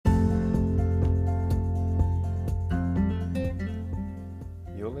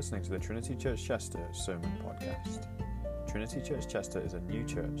listening to the Trinity Church Chester Sermon Podcast. Trinity Church Chester is a new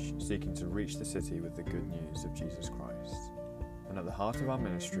church seeking to reach the city with the good news of Jesus Christ. And at the heart of our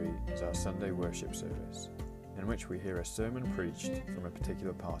ministry is our Sunday worship service, in which we hear a sermon preached from a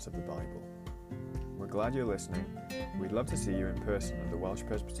particular part of the Bible. We're glad you're listening. We'd love to see you in person at the Welsh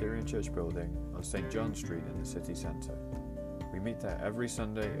Presbyterian Church building on St. John Street in the city centre. We meet there every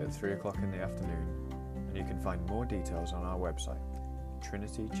Sunday at 3 o'clock in the afternoon, and you can find more details on our website,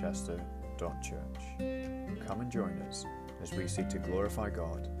 trinitychester.church. Come and join us as we seek to glorify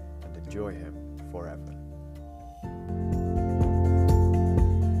God and enjoy Him forever.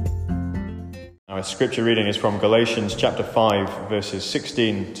 Our scripture reading is from Galatians chapter 5, verses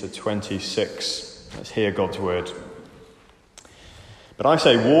 16 to 26. Let's hear God's word. But I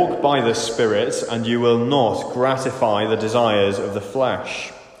say, walk by the Spirit, and you will not gratify the desires of the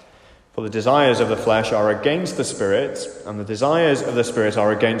flesh. For the desires of the flesh are against the Spirit, and the desires of the Spirit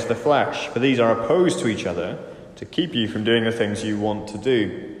are against the flesh. For these are opposed to each other, to keep you from doing the things you want to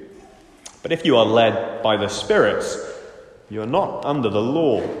do. But if you are led by the Spirit, you are not under the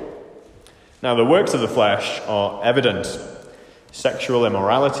law. Now the works of the flesh are evident: sexual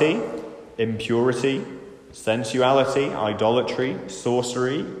immorality, impurity, sensuality, idolatry,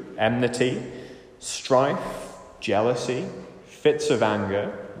 sorcery, enmity, strife, jealousy, fits of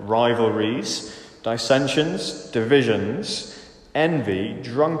anger, rivalries, dissensions, divisions, envy,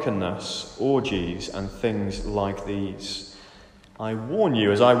 drunkenness, orgies, and things like these. I warn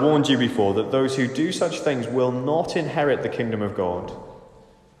you, as I warned you before, that those who do such things will not inherit the kingdom of God.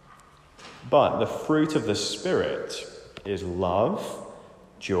 But the fruit of the Spirit is love,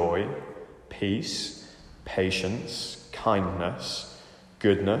 joy, peace, patience, kindness,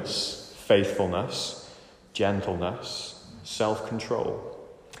 goodness, faithfulness, gentleness, self-control.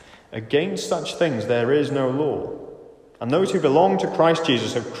 Against such things there is no law. And those who belong to Christ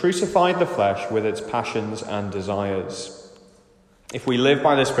Jesus have crucified the flesh with its passions and desires. If we live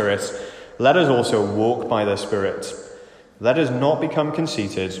by the Spirit, let us also walk by the Spirit. Let us not become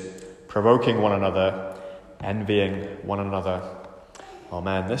conceited, provoking one another, envying one another.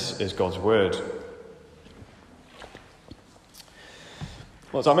 Amen. This is God's word.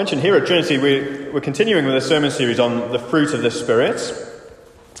 Well, as I mentioned, here at Trinity, we're continuing with a sermon series on the fruit of the Spirit.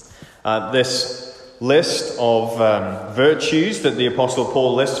 This list of virtues that the Apostle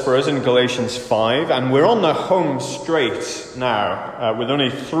Paul lists for us in Galatians 5, and we're on the home straight now, with only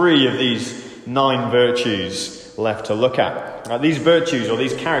 3 of these 9 virtues left to look at. These virtues, or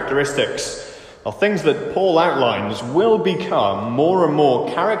these characteristics, are things that Paul outlines will become more and more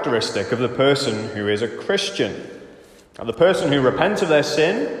characteristic of the person who is a Christian. The person who repents of their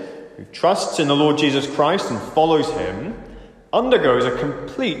sin, who trusts in the Lord Jesus Christ and follows Him, undergoes a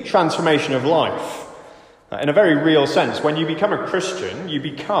complete transformation of life. In a very real sense, when you become a Christian, you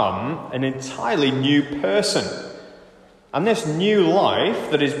become an entirely new person. And this new life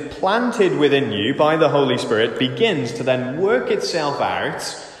that is planted within you by the Holy Spirit begins to then work itself out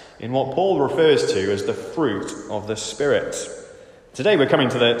in what Paul refers to as the fruit of the Spirit. Today we're coming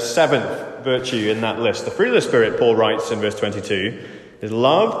to the 7th virtue in that list. The fruit of the Spirit, Paul writes in verse 22, is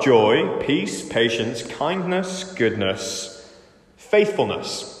love, joy, peace, patience, kindness, goodness,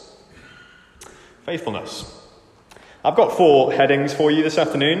 faithfulness. Faithfulness. I've got 4 headings for you this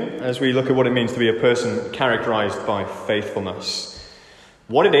afternoon as we look at what it means to be a person characterized by faithfulness.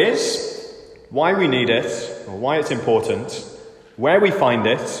 What it is, why we need it, or why it's important, where we find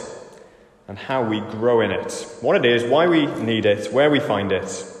it, and how we grow in it. What it is, why we need it, where we find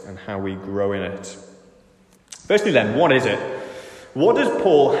it, and how we grow in it. Firstly then, what is it? What does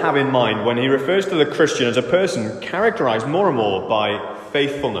Paul have in mind when he refers to the Christian as a person characterized more and more by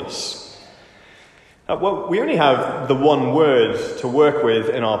faithfulness? Well, we only have the one word to work with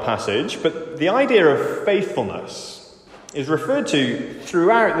in our passage, but the idea of faithfulness is referred to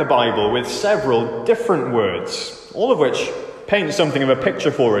throughout the Bible with several different words, all of which paint something of a picture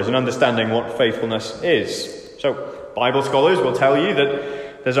for us in understanding what faithfulness is. So, Bible scholars will tell you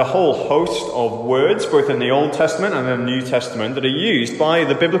that there's a whole host of words, both in the Old Testament and the New Testament, that are used by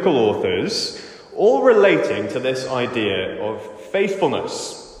the biblical authors, all relating to this idea of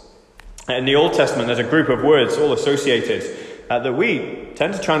faithfulness. In the Old Testament, there's a group of words all associated that we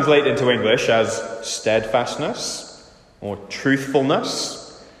tend to translate into English as steadfastness, or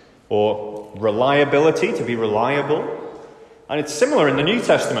truthfulness, or reliability, to be reliable. And it's similar in the New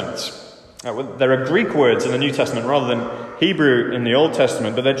Testament. There are Greek words in the New Testament rather than Hebrew in the Old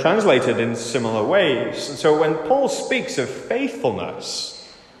Testament, but they're translated in similar ways. And so when Paul speaks of faithfulness,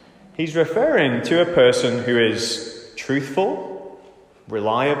 he's referring to a person who is truthful,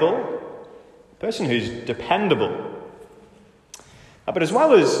 reliable, a person who's dependable. But as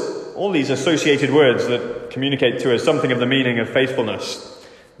well as all these associated words that communicate to us something of the meaning of faithfulness,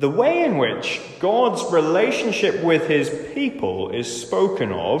 the way in which God's relationship with his people is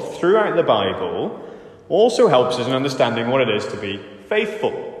spoken of throughout the Bible also helps us in understanding what it is to be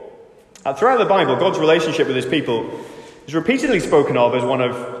faithful. Throughout the Bible, God's relationship with his people is repeatedly spoken of as one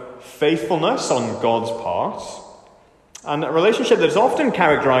of faithfulness on God's part, and a relationship that is often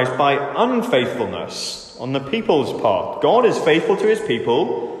characterized by unfaithfulness on the people's part. God is faithful to his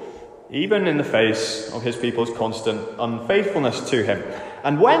people, even in the face of his people's constant unfaithfulness to him.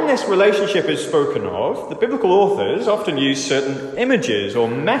 And when this relationship is spoken of, the biblical authors often use certain images or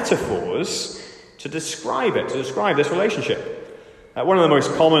metaphors to describe it, to describe this relationship. One of the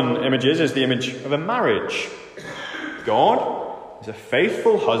most common images is the image of a marriage. God is a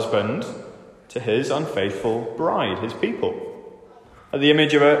faithful husband to his unfaithful bride, his people. The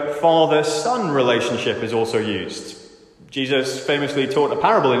image of a father-son relationship is also used. Jesus famously taught a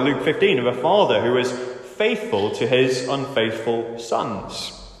parable in Luke 15 of a father who was faithful to his unfaithful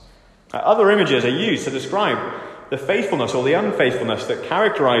sons. Other images are used to describe the faithfulness or the unfaithfulness that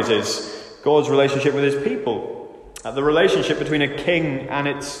characterizes God's relationship with his people. The relationship between a king and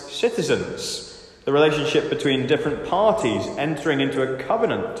its citizens. The relationship between different parties entering into a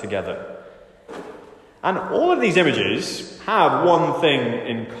covenant together. And all of these images have one thing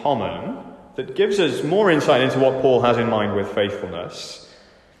in common that gives us more insight into what Paul has in mind with faithfulness.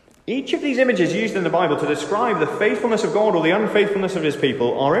 Each of these images used in the Bible to describe the faithfulness of God or the unfaithfulness of his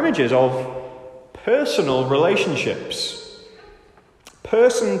people are images of personal relationships.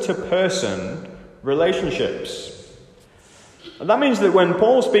 Person-to-person relationships. And that means that when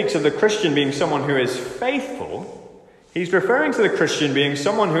Paul speaks of the Christian being someone who is faithful, he's referring to the Christian being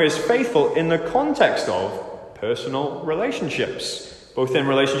someone who is faithful in the context of personal relationships, both in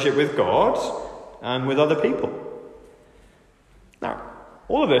relationship with God and with other people. Now,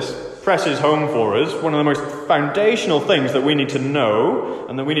 all of this presses home for us one of the most foundational things that we need to know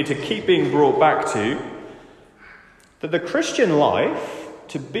and that we need to keep being brought back to, that the Christian life,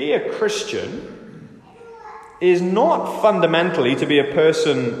 to be a Christian, is not fundamentally to be a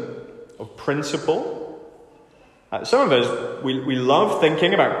person of principle. Some of us, we love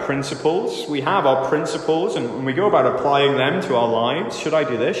thinking about principles. We have our principles and we go about applying them to our lives. Should I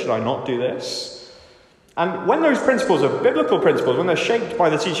do this? Should I not do this? And when those principles are biblical principles, when they're shaped by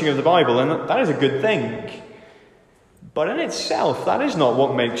the teaching of the Bible, then that is a good thing. But in itself, that is not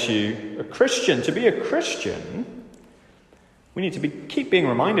what makes you a Christian. To be a Christian, we need to keep being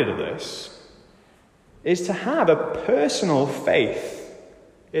reminded of this, is to have a personal faith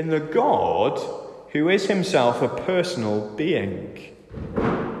in the God who is himself a personal being.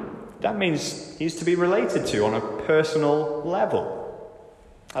 That means he's to be related to on a personal level.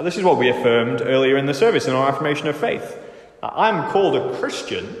 This is what we affirmed earlier in the service in our affirmation of faith. I'm called a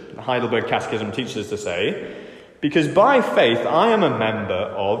Christian, the Heidelberg Catechism teaches us to say, because by faith I am a member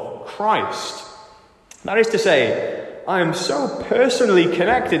of Christ. That is to say, I am so personally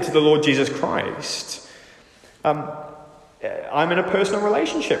connected to the Lord Jesus Christ. I'm in a personal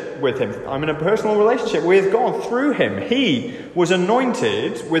relationship with him. I'm in a personal relationship with God through him. He was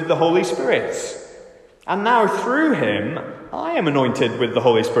anointed with the Holy Spirit. And now through him, I am anointed with the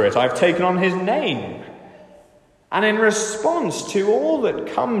Holy Spirit. I've taken on his name. And in response to all that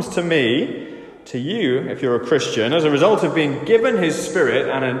comes to me, to you, if you're a Christian, as a result of being given his Spirit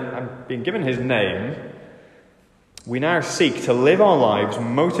and being given his name, we now seek to live our lives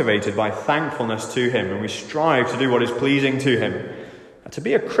motivated by thankfulness to him, and we strive to do what is pleasing to him. And to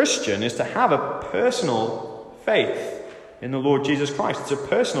be a Christian is to have a personal faith in the Lord Jesus Christ. It's a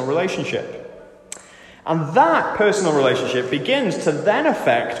personal relationship. And that personal relationship begins to then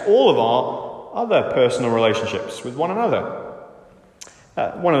affect all of our other personal relationships with one another.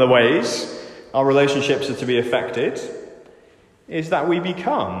 One of the ways our relationships are to be affected is that we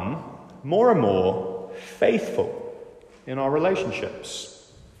become more and more faithful in our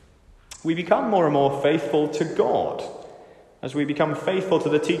relationships. We become more and more faithful to God as we become faithful to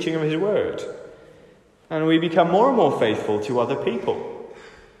the teaching of his word. And we become more and more faithful to other people.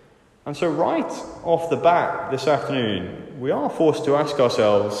 And so right off the bat this afternoon, we are forced to ask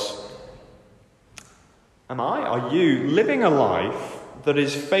ourselves, are you living a life that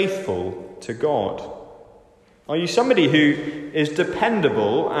is faithful to God? Are you somebody who is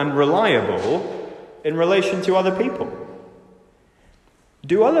dependable and reliable in relation to other people?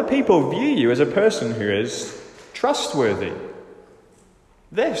 Do other people view you as a person who is trustworthy?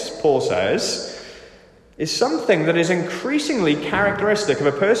 This, Paul says, is something that is increasingly characteristic of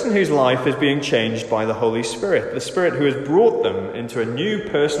a person whose life is being changed by the Holy Spirit, the Spirit who has brought them into a new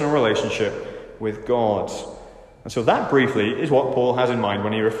personal relationship with God. And so that briefly is what Paul has in mind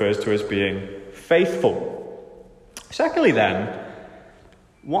when he refers to us being faithful. Secondly then,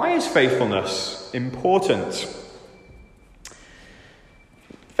 why is faithfulness important?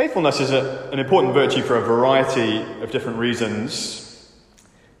 Faithfulness is an important virtue for a variety of different reasons,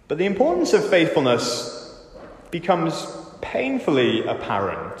 but the importance of faithfulness becomes painfully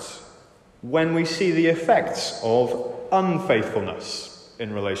apparent when we see the effects of unfaithfulness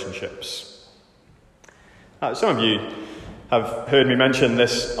in relationships. Some of you have heard me mention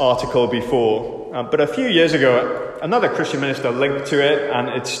this article before, but a few years ago, another Christian minister linked to it, and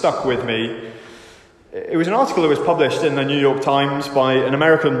it stuck with me. It was an article that was published in the New York Times by an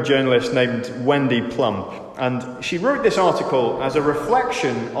American journalist named Wendy Plump, and she wrote this article as a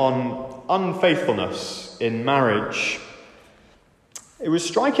reflection on unfaithfulness in marriage. It was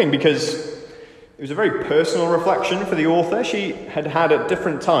striking because it was a very personal reflection for the author. She had at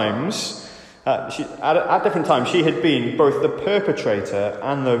different times, she had been both the perpetrator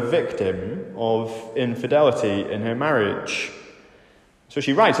and the victim of infidelity in her marriage. So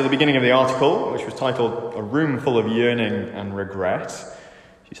she writes at the beginning of the article, which was titled "A Room Full of Yearning and Regret,"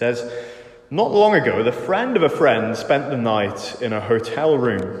 she says, "Not long ago, the friend of a friend spent the night in a hotel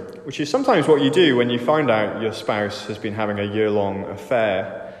room, which is sometimes what you do when you find out your spouse has been having a year-long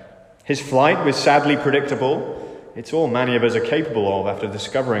affair. His flight was sadly predictable. It's all many of us are capable of after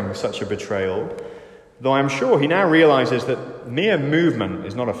discovering such a betrayal, though I'm sure he now realizes that mere movement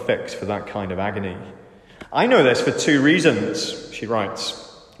is not a fix for that kind of agony. I know this for two reasons," she writes.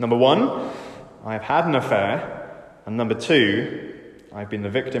 "Number one, I've had an affair, and number two, I've been the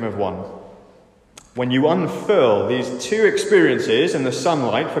victim of one. When you unfurl these two experiences in the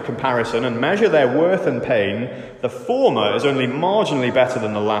sunlight for comparison and measure their worth and pain, the former is only marginally better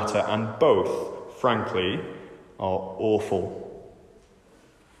than the latter, and both, frankly, are awful."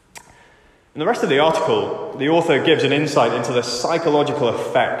 In the rest of the article, the author gives an insight into the psychological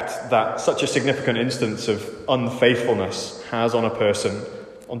effect that such a significant instance of unfaithfulness has on a person,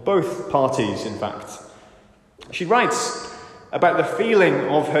 on both parties, in fact. She writes about the feeling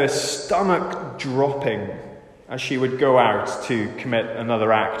of her stomach dropping as she would go out to commit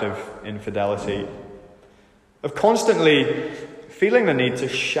another act of infidelity, of constantly feeling the need to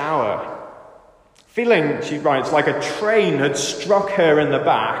shower, feeling, she writes, like a train had struck her in the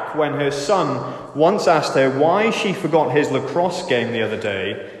back when her son once asked her why she forgot his lacrosse game the other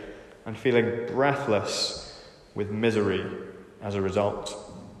day, and feeling breathless with misery as a result.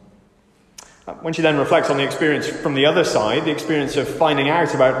 When she then reflects on the experience from the other side, the experience of finding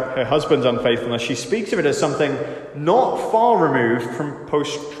out about her husband's unfaithfulness, she speaks of it as something not far removed from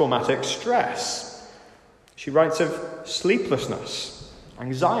post-traumatic stress. She writes of sleeplessness,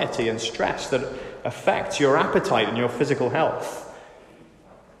 anxiety and stress that affects your appetite and your physical health.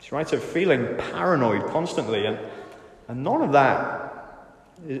 She writes of feeling paranoid constantly, and none of that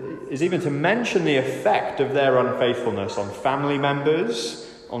is even to mention the effect of their unfaithfulness on family members,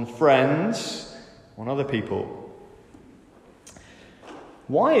 on friends, on other people.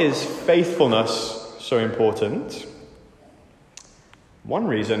 Why is faithfulness so important? One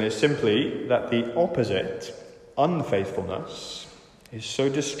reason is simply that the opposite, unfaithfulness, is so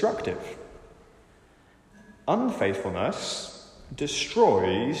destructive. Unfaithfulness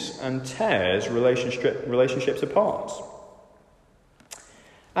destroys and tears relationships apart.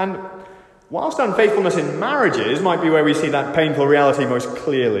 And whilst unfaithfulness in marriages might be where we see that painful reality most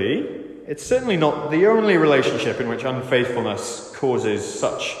clearly, it's certainly not the only relationship in which unfaithfulness causes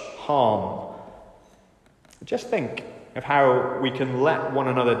such harm. Just think of how we can let one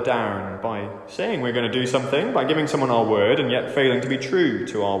another down by saying we're going to do something, by giving someone our word and yet failing to be true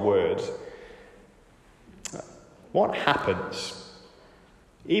to our word. What happens,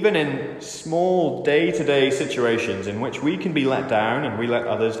 even in small day-to-day situations in which we can be let down and we let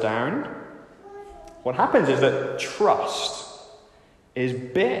others down? What happens is that trust is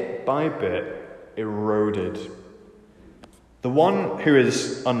bit by bit eroded. The one who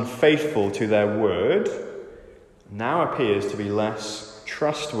is unfaithful to their word now appears to be less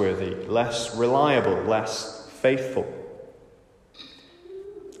trustworthy, less reliable, less faithful.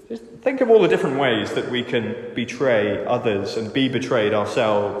 Just think of all the different ways that we can betray others and be betrayed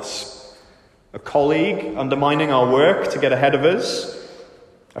ourselves. A colleague undermining our work to get ahead of us.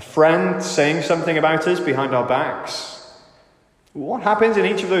 A friend saying something about us behind our backs. What happens in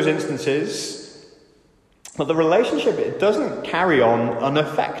each of those instances? Well, the relationship, it doesn't carry on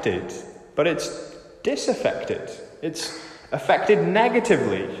unaffected, but it's disaffected. It's affected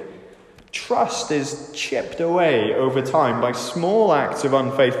negatively. Trust is chipped away over time by small acts of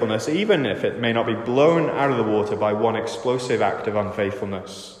unfaithfulness, even if it may not be blown out of the water by one explosive act of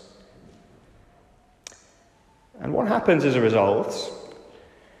unfaithfulness. And what happens as a result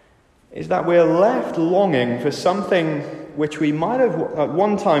is that we're left longing for something which we might have at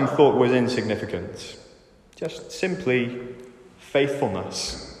one time thought was insignificant. Just simply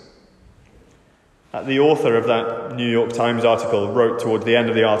faithfulness. The author of that New York Times article wrote towards the end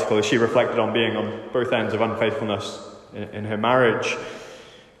of the article, as she reflected on being on both ends of unfaithfulness in her marriage,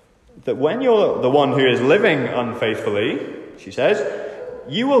 that when you're the one who is living unfaithfully, she says,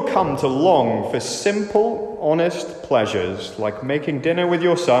 you will come to long for simple, honest pleasures like making dinner with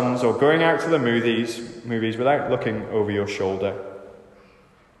your sons or going out to the movies without looking over your shoulder.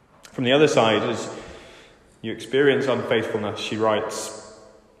 From the other side, as you experience unfaithfulness, she writes,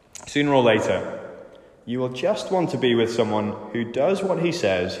 sooner or later, you will just want to be with someone who does what he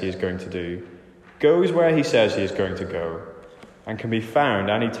says he is going to do, goes where he says he is going to go, and can be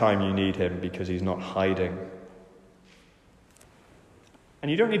found any time you need him because he's not hiding. And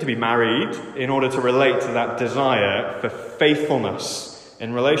you don't need to be married in order to relate to that desire for faithfulness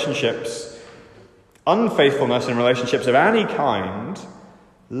in relationships. Unfaithfulness in relationships of any kind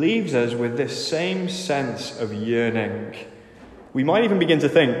leaves us with this same sense of yearning. We might even begin to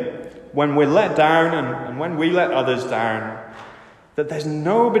think, when we're let down and when we let others down, that there's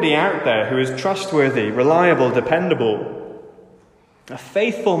nobody out there who is trustworthy, reliable, dependable. A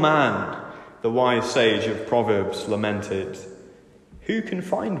faithful man, the wise sage of Proverbs lamented. Who can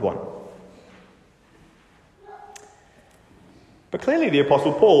find one? But clearly the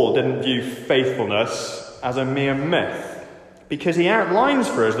Apostle Paul didn't view faithfulness as a mere myth, because he outlines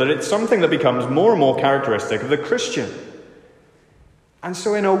for us that it's something that becomes more and more characteristic of the Christian. And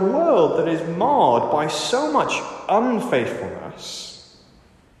so in a world that is marred by so much unfaithfulness,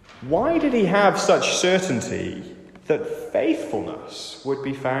 why did he have such certainty that faithfulness would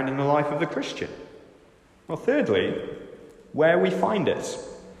be found in the life of the Christian? Well, thirdly, where we find it.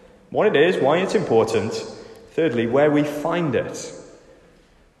 What it is, why it's important. Thirdly, where we find it.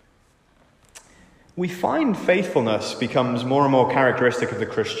 We find faithfulness becomes more and more characteristic of the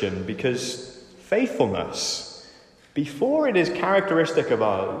Christian because faithfulness, before it is characteristic of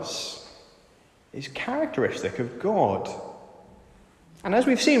us, is characteristic of God. And as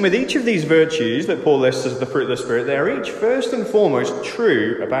we've seen with each of these virtues that Paul lists as the fruit of the Spirit, they are each first and foremost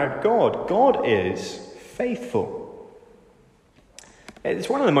true about God. God is faithful. It's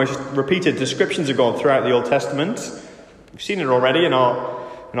one of the most repeated descriptions of God throughout the Old Testament. We've seen it already in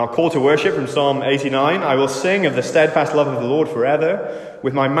our call to worship from Psalm 89. I will sing of the steadfast love of the Lord forever.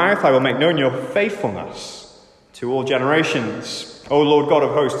 With my mouth I will make known your faithfulness to all generations. O Lord God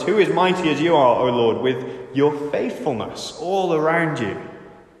of hosts, who is mighty as you are, O Lord, with your faithfulness all around you.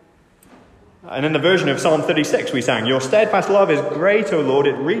 And in the version of Psalm 36 we sang, your steadfast love is great, O Lord,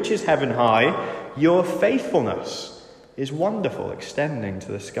 it reaches heaven high. Your faithfulness is wonderful, extending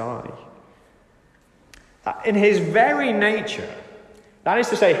to the sky. In his very nature, that is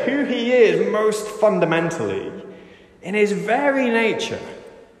to say, who he is most fundamentally, in his very nature,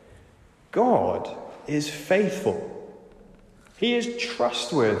 God is faithful. He is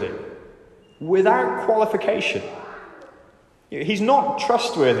trustworthy, without qualification. He's not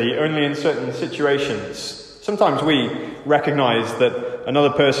trustworthy only in certain situations. Sometimes we recognize that another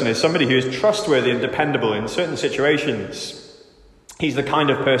person is somebody who is trustworthy and dependable in certain situations. He's the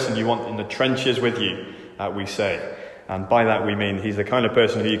kind of person you want in the trenches with you, we say. And by that we mean he's the kind of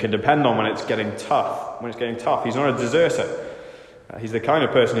person who you can depend on when it's getting tough. When it's getting tough, he's not a deserter. He's the kind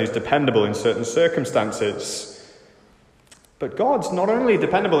of person who's dependable in certain circumstances. But God's not only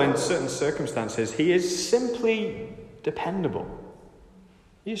dependable in certain circumstances, he is simply dependable.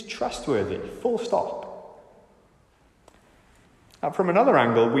 He is trustworthy, full stop. From another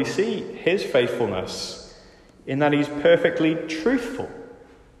angle, we see his faithfulness in that he's perfectly truthful.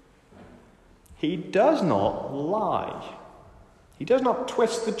 He does not lie. He does not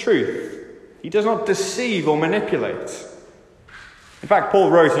twist the truth. He does not deceive or manipulate. In fact, Paul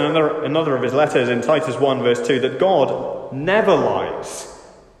wrote in another of his letters in Titus 1 verse 2 that God never lies.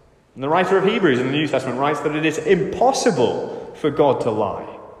 And the writer of Hebrews in the New Testament writes that it is impossible for God to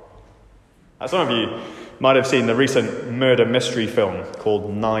lie. Now, some of you might have seen the recent murder mystery film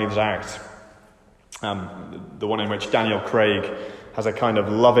called Knives Out. The one in which Daniel Craig has a kind of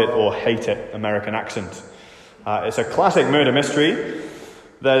love it or hate it American accent. It's a classic murder mystery.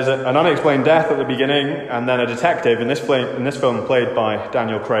 There's an unexplained death at the beginning, and then a detective, in this film played by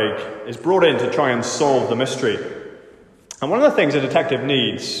Daniel Craig, is brought in to try and solve the mystery. And one of the things a detective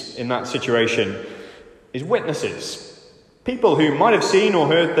needs in that situation is witnesses. People who might have seen or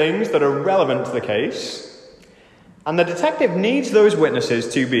heard things that are relevant to the case. And the detective needs those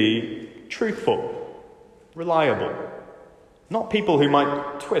witnesses to be truthful, reliable. Not people who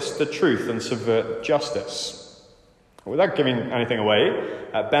might twist the truth and subvert justice. Without giving anything away,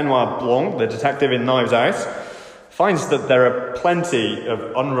 Benoit Blanc, the detective in Knives Out, finds that there are plenty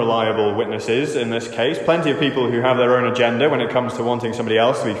of unreliable witnesses in this case, plenty of people who have their own agenda when it comes to wanting somebody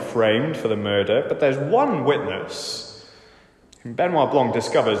else to be framed for the murder. But there's one witness whom Benoit Blanc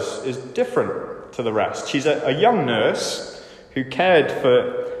discovers is different to the rest. She's a young nurse who cared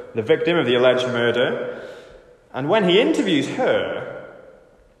for the victim of the alleged murder. And when he interviews her,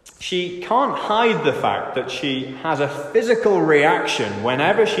 she can't hide the fact that she has a physical reaction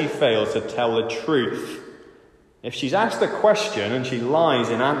whenever she fails to tell the truth. If she's asked a question and she lies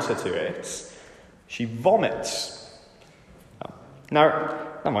in answer to it, she vomits.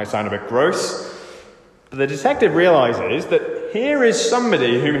 Now, that might sound a bit gross, but the detective realizes that here is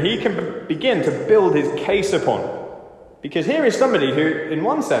somebody whom he can begin to build his case upon. Because here is somebody who, in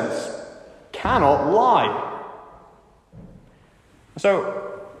one sense, cannot lie.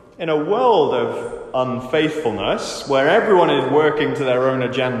 So, in a world of unfaithfulness, where everyone is working to their own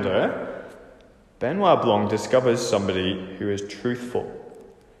agenda, Benoit Blanc discovers somebody who is truthful.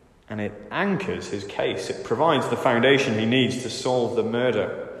 And it anchors his case. It provides the foundation he needs to solve the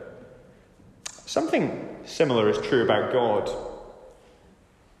murder. Something similar is true about God.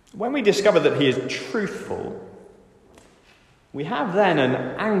 When we discover that he is truthful, we have then an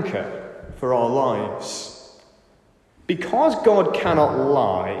anchor for our lives. Because God cannot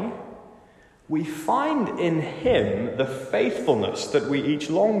lie, we find in him the faithfulness that we each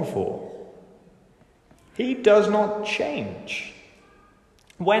long for. He does not change.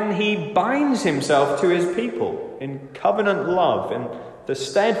 When he binds himself to his people in covenant love, in the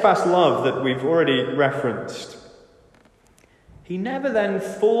steadfast love that we've already referenced, he never then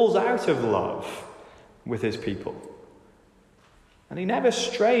falls out of love with his people. And he never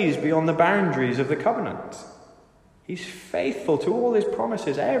strays beyond the boundaries of the covenant. He's faithful to all his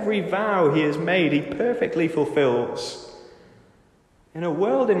promises. Every vow he has made, he perfectly fulfills. In a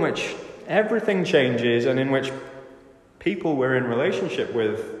world in which everything changes and in which people we're in relationship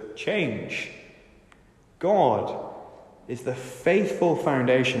with change, God is the faithful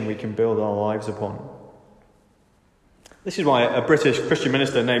foundation we can build our lives upon. This is why a British Christian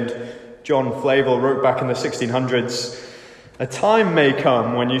minister named John Flavel wrote back in the 1600s, "A time may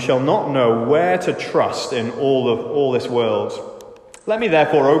come when you shall not know where to trust in all this world. Let me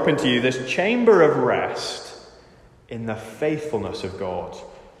therefore open to you this chamber of rest in the faithfulness of God.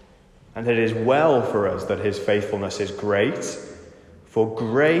 And it is well for us that his faithfulness is great, for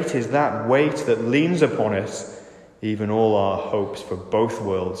great is that weight that leans upon it, even all our hopes for both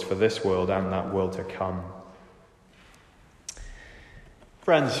worlds, for this world and that world to come."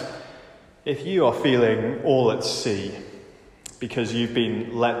 Friends, if you are feeling all at sea, because you've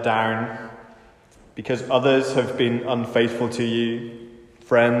been let down, because others have been unfaithful to you,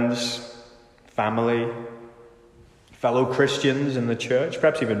 friends, family, fellow Christians in the church,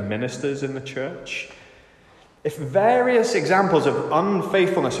 perhaps even ministers in the church, if various examples of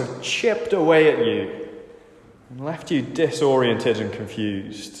unfaithfulness have chipped away at you and left you disoriented and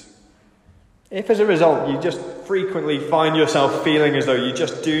confused, if as a result you just frequently find yourself feeling as though you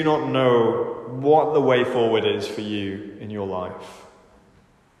just do not know what the way forward is for you in your life,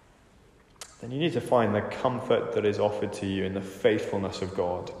 then you need to find the comfort that is offered to you in the faithfulness of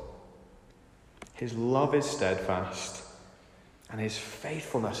God. His love is steadfast, and his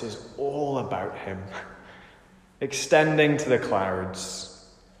faithfulness is all about him, extending to the clouds.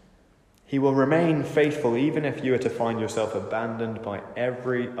 He will remain faithful even if you are to find yourself abandoned by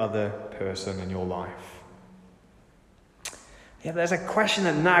every other person in your life. Yeah, there's a question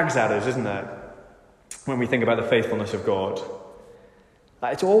that nags at us, isn't there, when we think about the faithfulness of God?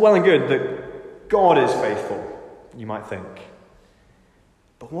 It's all well and good that God is faithful, you might think.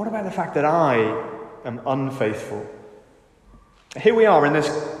 But what about the fact that I am unfaithful? Here we are in this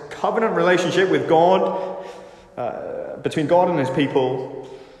covenant relationship with God, between God and his people,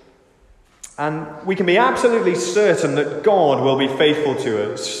 and we can be absolutely certain that God will be faithful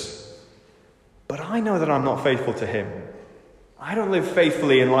to us. But I know that I'm not faithful to him. I don't live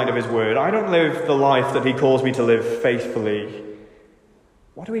faithfully in light of his word. I don't live the life that he calls me to live faithfully.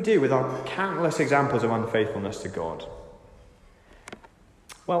 What do we do with our countless examples of unfaithfulness to God?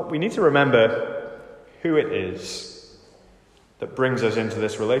 Well, we need to remember who it is that brings us into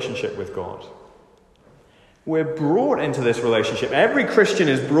this relationship with God. We're brought into this relationship. Every Christian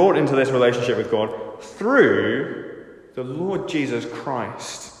is brought into this relationship with God through the Lord Jesus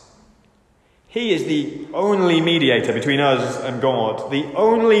Christ. He is the only mediator between us and God. The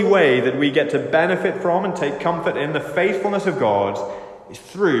only way that we get to benefit from and take comfort in the faithfulness of God is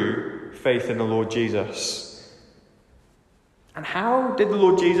through faith in the Lord Jesus. And how did the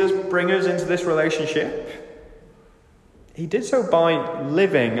Lord Jesus bring us into this relationship? He did so by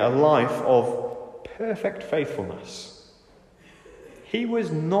living a life of perfect faithfulness. He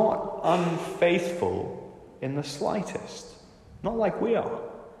was not unfaithful in the slightest, not like we are.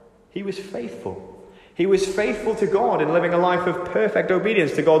 He was faithful. He was faithful to God in living a life of perfect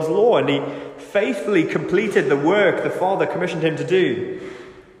obedience to God's law, and he faithfully completed the work the Father commissioned him to do.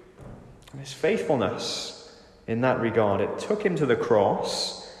 And his faithfulness in that regard, it took him to the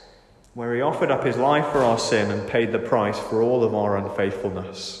cross, where he offered up his life for our sin and paid the price for all of our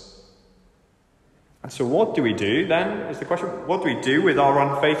unfaithfulness. And so what do we do then, is the question. What do we do with our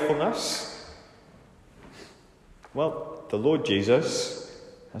unfaithfulness? Well, the Lord Jesus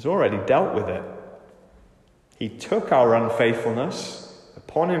has already dealt with it. He took our unfaithfulness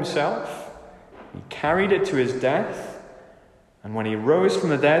upon himself. He carried it to his death. And when he rose from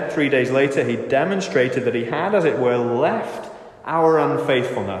the dead 3 days later, he demonstrated that he had, as it were, left our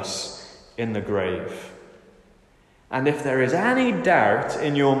unfaithfulness in the grave. And if there is any doubt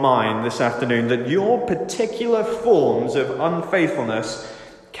in your mind this afternoon that your particular forms of unfaithfulness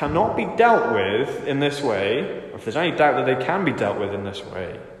cannot be dealt with in this way, or if there's any doubt that they can be dealt with in this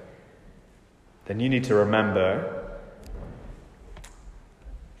way, then you need to remember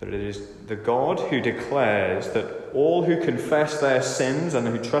that it is the God who declares that all who confess their sins and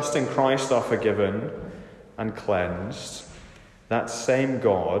who trust in Christ are forgiven and cleansed. That same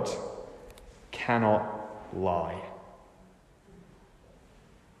God cannot lie.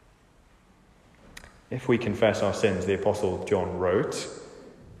 If we confess our sins, the Apostle John wrote,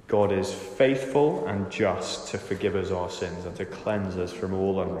 God is faithful and just to forgive us our sins and to cleanse us from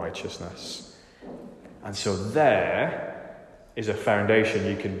all unrighteousness. And so there is a foundation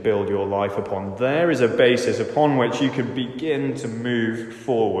you can build your life upon. There is a basis upon which you can begin to move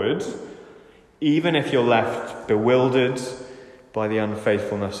forward, even if you're left bewildered by the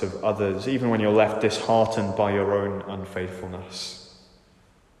unfaithfulness of others, even when you're left disheartened by your own unfaithfulness.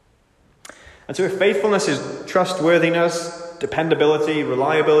 And so if faithfulness is trustworthiness, dependability,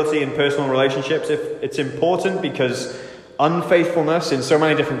 reliability in personal relationships, if it's important because unfaithfulness in so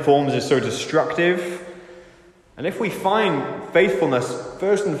many different forms is so destructive, and if we find faithfulness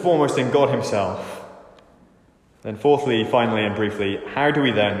first and foremost in God himself, then fourthly, finally and briefly, how do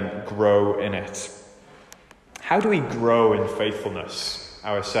we then grow in it? How do we grow in faithfulness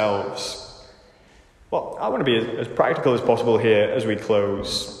ourselves? Well, I want to be as practical as possible here as we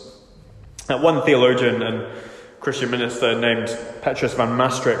close. One theologian and Christian minister named Petrus van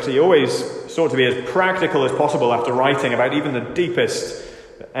Maastricht, he always sought to be as practical as possible after writing about even the deepest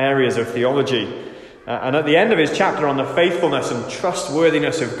areas of theology. And at the end of his chapter on the faithfulness and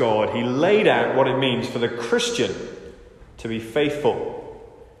trustworthiness of God, he laid out what it means for the Christian to be faithful.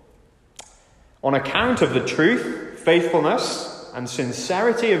 On account of the truth, faithfulness, and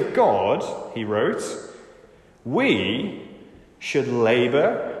sincerity of God, he wrote, we should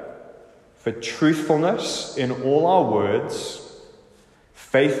labour for truthfulness in all our words,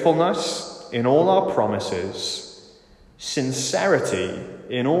 faithfulness in all our promises, sincerity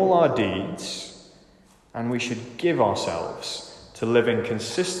in all our deeds, and we should give ourselves to living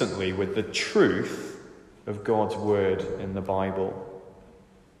consistently with the truth of God's word in the Bible.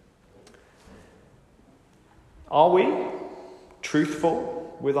 Are we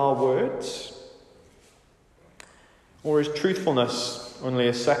truthful with our words? Or is truthfulness only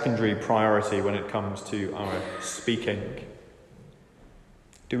a secondary priority when it comes to our speaking?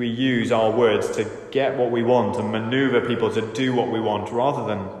 Do we use our words to get what we want and maneuver people to do what we want rather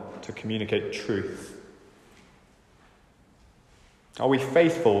than to communicate truth? Are we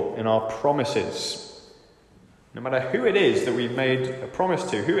faithful in our promises? No matter who it is that we've made a promise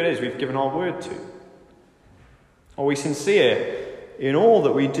to, who it is we've given our word to. Are we sincere in all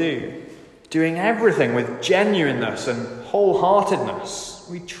that we do, doing everything with genuineness and wholeheartedness?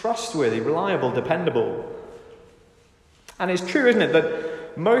 Are we trustworthy, reliable, dependable? And it's true, isn't it,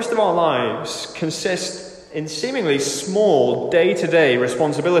 that most of our lives consist in seemingly small day-to-day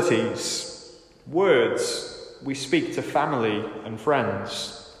responsibilities, words we speak to family and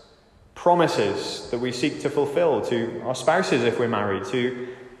friends, promises that we seek to fulfill to our spouses if we're married, to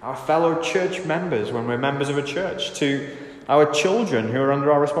our fellow church members when we're members of a church, to our children who are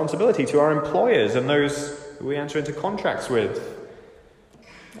under our responsibility, to our employers and those who we enter into contracts with.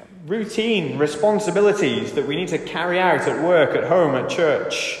 Routine responsibilities that we need to carry out at work, at home, at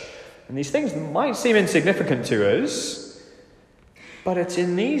church. And these things might seem insignificant to us, but it's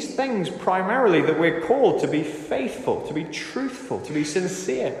in these things primarily that we're called to be faithful, to be truthful, to be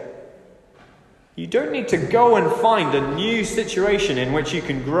sincere. You don't need to go and find a new situation in which you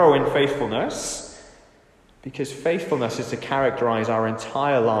can grow in faithfulness, because faithfulness is to characterize our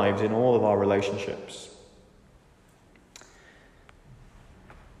entire lives in all of our relationships.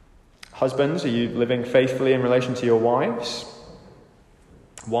 Husbands, are you living faithfully in relation to your wives?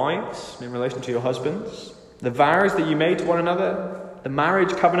 Wives, in relation to your husbands? The vows that you made to one another, the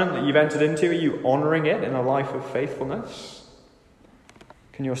marriage covenant that you've entered into, are you honouring it in a life of faithfulness?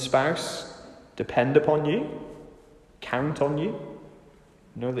 Can your spouse depend upon you? Count on you?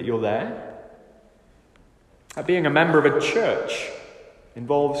 Know that you're there? Being a member of a church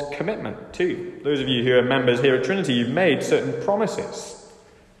involves commitment too. Those of you who are members here at Trinity, you've made certain promises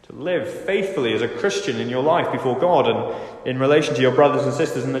to live faithfully as a Christian in your life before God and in relation to your brothers and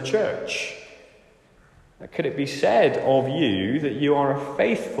sisters in the church. Could it be said of you that you are a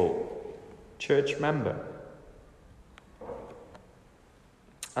faithful church member?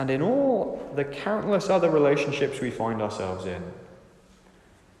 And in all the countless other relationships we find ourselves in,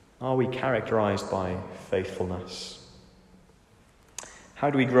 are we characterized by faithfulness?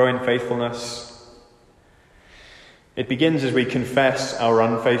 How do we grow in faithfulness? It begins as we confess our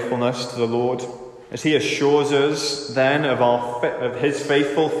unfaithfulness to the Lord, as he assures us then of his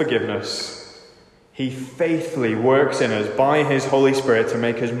faithful forgiveness. He faithfully works in us by his Holy Spirit to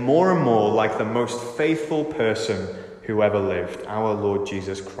make us more and more like the most faithful person who ever lived, our Lord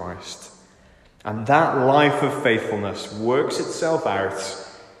Jesus Christ. And that life of faithfulness works itself out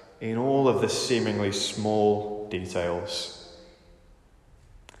in all of the seemingly small details.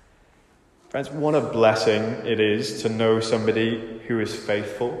 Friends, what a blessing it is to know somebody who is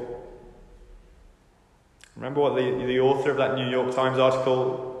faithful. Remember what the author of that New York Times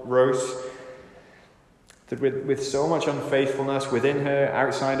article wrote? That with so much unfaithfulness within her,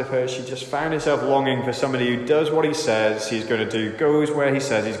 outside of her, she just found herself longing for somebody who does what he says he's going to do, goes where he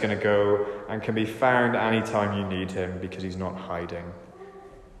says he's going to go, and can be found anytime you need him because he's not hiding.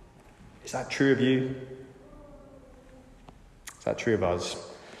 Is that true of you? Is that true of us?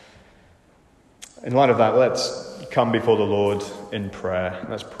 In light of that, let's come before the Lord in prayer.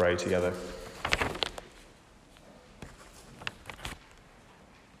 Let's pray together.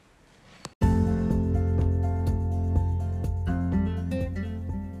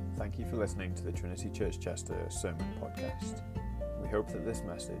 Thank you for listening to the Trinity Church Chester Sermon Podcast. We hope that this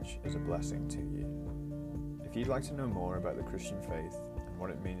message is a blessing to you. If you'd like to know more about the Christian faith and what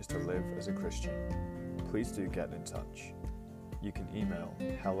it means to live as a Christian, please do get in touch. You can email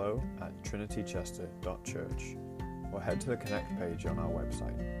hello@trinitychester.church or head to the Connect page on our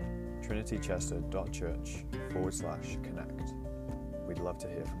website, trinitychester.church/connect. We'd love to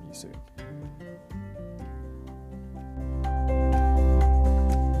hear from you soon.